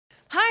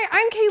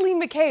I'm Kayleen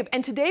McCabe,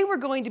 and today we're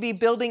going to be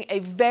building a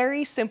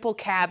very simple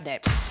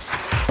cabinet.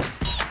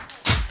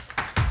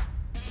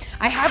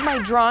 I have my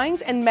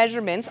drawings and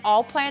measurements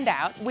all planned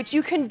out, which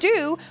you can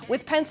do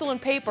with pencil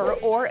and paper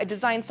or a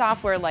design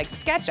software like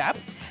SketchUp.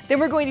 Then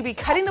we're going to be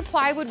cutting the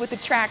plywood with a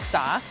track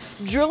saw,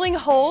 drilling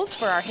holes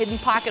for our hidden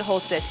pocket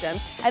hole system,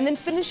 and then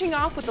finishing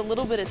off with a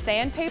little bit of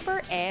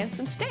sandpaper and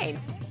some stain.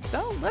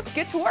 So let's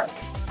get to work.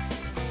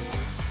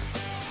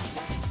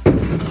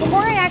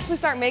 Before I actually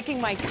start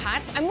making my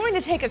cuts, I'm going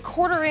to take a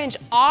 1/4 inch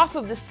off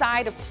of the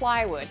side of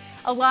plywood.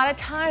 A lot of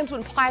times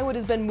when plywood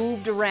has been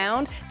moved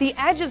around, the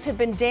edges have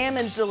been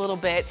damaged a little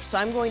bit, so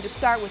I'm going to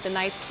start with a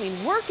nice clean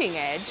working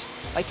edge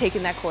by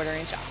taking that 1/4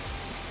 inch off.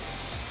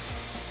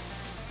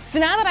 So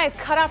now that I've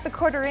cut off the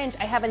 1/4 inch,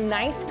 I have a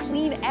nice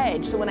clean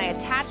edge, so when I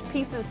attach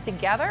pieces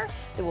together,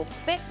 they will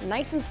fit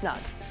nice and snug.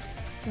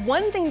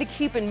 One thing to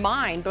keep in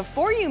mind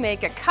before you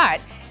make a cut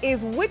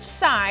is which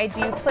side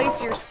do you place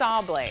your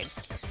saw blade.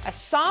 A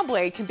saw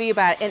blade can be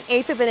about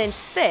 1/8 of an inch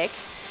thick,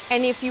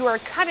 and if you are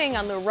cutting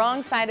on the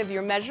wrong side of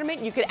your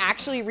measurement, you could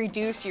actually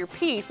reduce your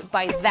piece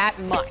by that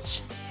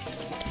much.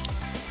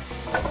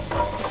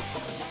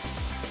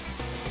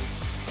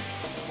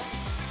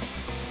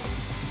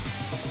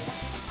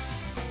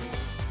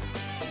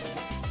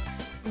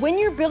 When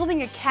you're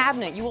building a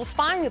cabinet, you will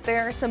find that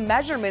there are some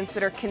measurements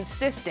that are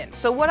consistent.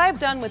 So what I've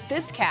done with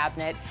this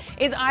cabinet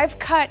is I've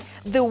cut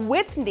the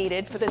width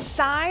needed for the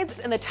sides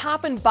and the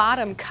top and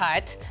bottom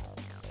cut,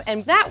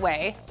 and that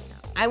way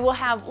I will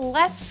have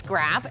less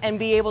scrap and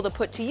be able to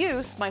put to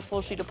use my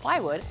full sheet of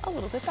plywood a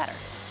little bit better.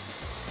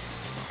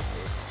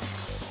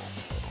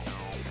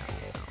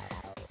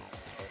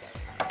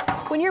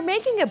 When you're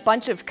making a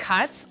bunch of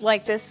cuts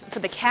like this for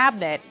the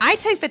cabinet, I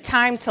take the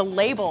time to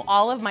label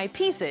all of my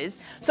pieces,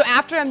 so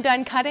after I'm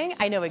done cutting,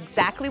 I know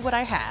exactly what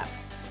I have.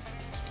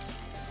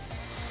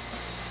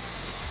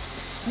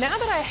 Now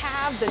that I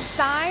have the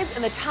sides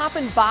and the top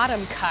and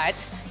bottom cut,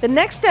 the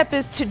next step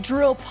is to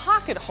drill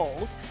pocket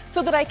holes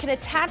so that I can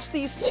attach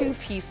these two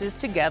pieces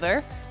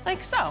together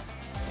like so.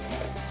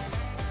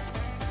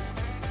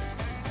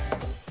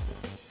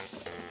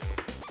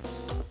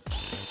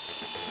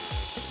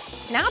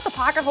 Now that the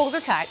pocket holes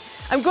are cut,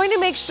 I'm going to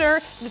make sure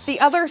that the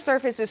other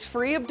surface is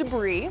free of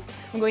debris.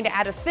 I'm going to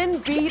add a thin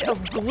bead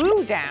of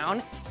glue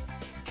down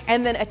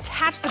and then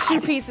attach the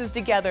two pieces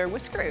together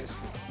with screws.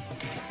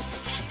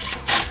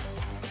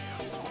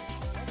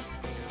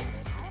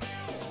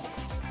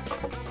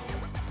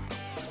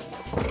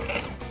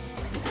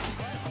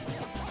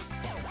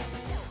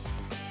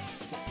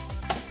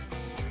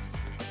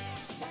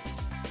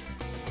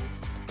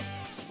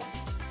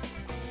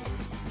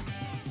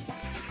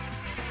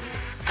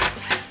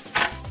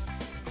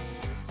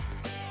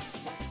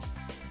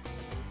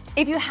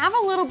 If you have a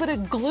little bit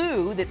of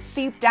glue that's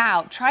seeped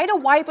out, try to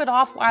wipe it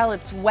off while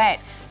it's wet.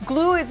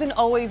 Glue isn't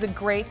always a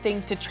great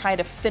thing to try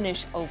to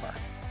finish over.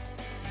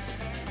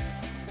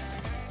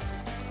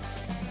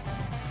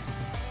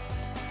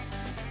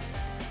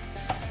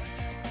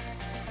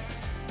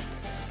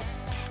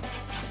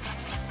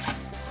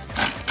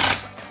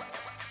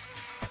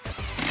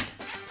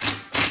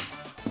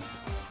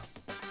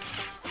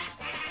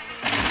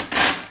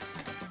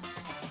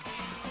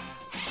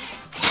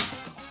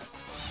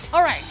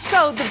 All right,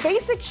 so the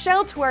basic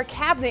shell to our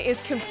cabinet is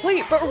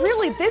complete, but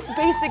really this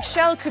basic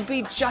shell could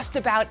be just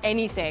about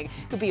anything.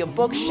 It could be a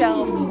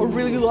bookshelf, a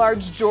really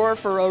large drawer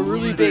for a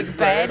really big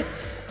bed.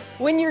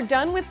 When you're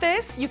done with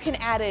this, you can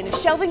add in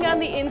shelving on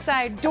the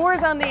inside,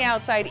 doors on the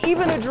outside,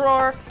 even a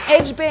drawer,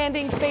 edge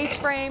banding, face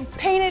frame,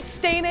 paint it,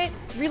 stain it.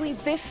 Really,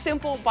 this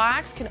simple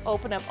box can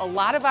open up a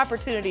lot of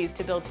opportunities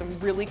to build some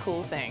really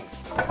cool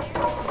things.